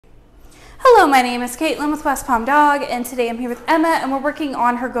Hello, my name is Caitlin with West Palm Dog, and today I'm here with Emma and we're working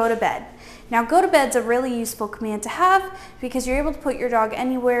on her go to bed. Now, go to bed's a really useful command to have because you're able to put your dog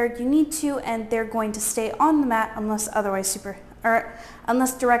anywhere you need to and they're going to stay on the mat unless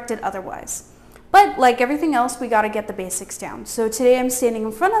directed otherwise. But like everything else, we got to get the basics down. So today I'm standing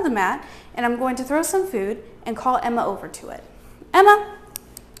in front of the mat and I'm going to throw some food and call Emma over to it. Emma.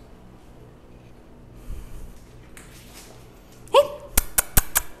 Hey,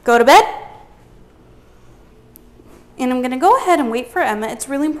 go to bed. And I'm going to go ahead and wait for Emma. It's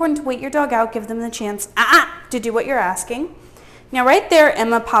really important to wait your dog out, give them the chance to do what you're asking. Now right there,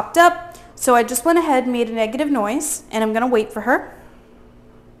 Emma popped up, so I just went ahead and made a negative noise, and I'm going to wait for her.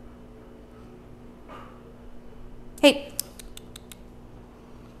 Hey.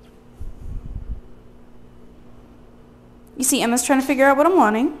 You see Emma's trying to figure out what I'm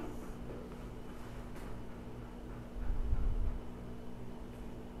wanting.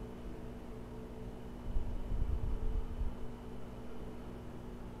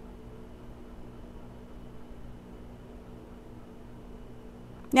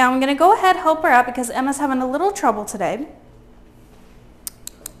 Now I'm going to go ahead and help her out because Emma's having a little trouble today.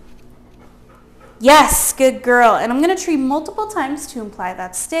 Yes, good girl. And I'm going to treat multiple times to imply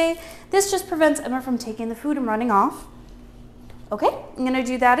that stay. This just prevents Emma from taking the food and running off. Okay, I'm going to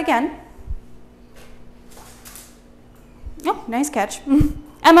do that again. Oh, nice catch.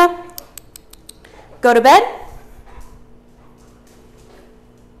 Emma, go to bed.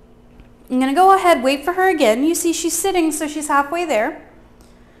 I'm going to go ahead, wait for her again. You see she's sitting, so she's halfway there.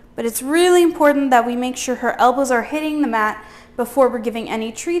 But it's really important that we make sure her elbows are hitting the mat before we're giving any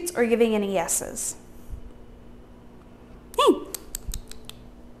treats or giving any yeses. Hey.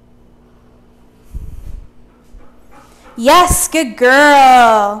 Yes, good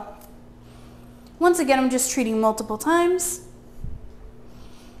girl. Once again, I'm just treating multiple times.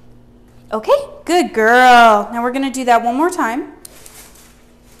 Okay, good girl. Now we're going to do that one more time.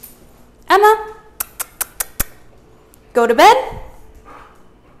 Emma, go to bed.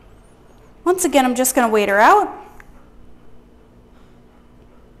 Once again, I'm just going to wait her out.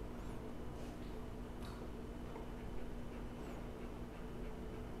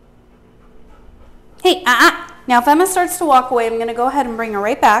 Hey, Now if Emma starts to walk away, I'm going to go ahead and bring her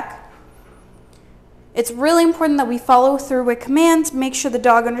right back. It's really important that we follow through with commands, make sure the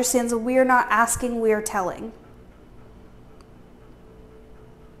dog understands that we are not asking, we are telling.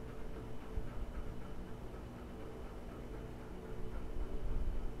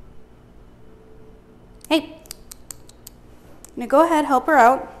 Hey, I'm going to go ahead, help her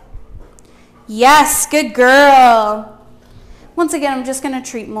out. Yes, good girl. Once again, I'm just going to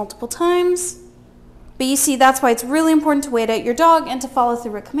treat multiple times. But you see, that's why it's really important to wait out your dog and to follow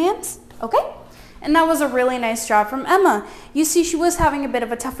through with commands. Okay? And that was a really nice job from Emma. You see, she was having a bit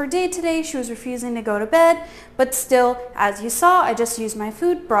of a tougher day today. She was refusing to go to bed. But still, as you saw, I just used my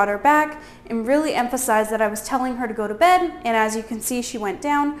food, brought her back, and really emphasized that I was telling her to go to bed. And as you can see, she went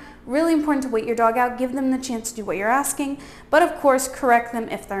down. Really important to wait your dog out, give them the chance to do what you're asking, but of course, correct them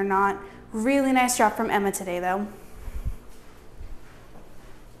if they're not. Really nice job from Emma today, though.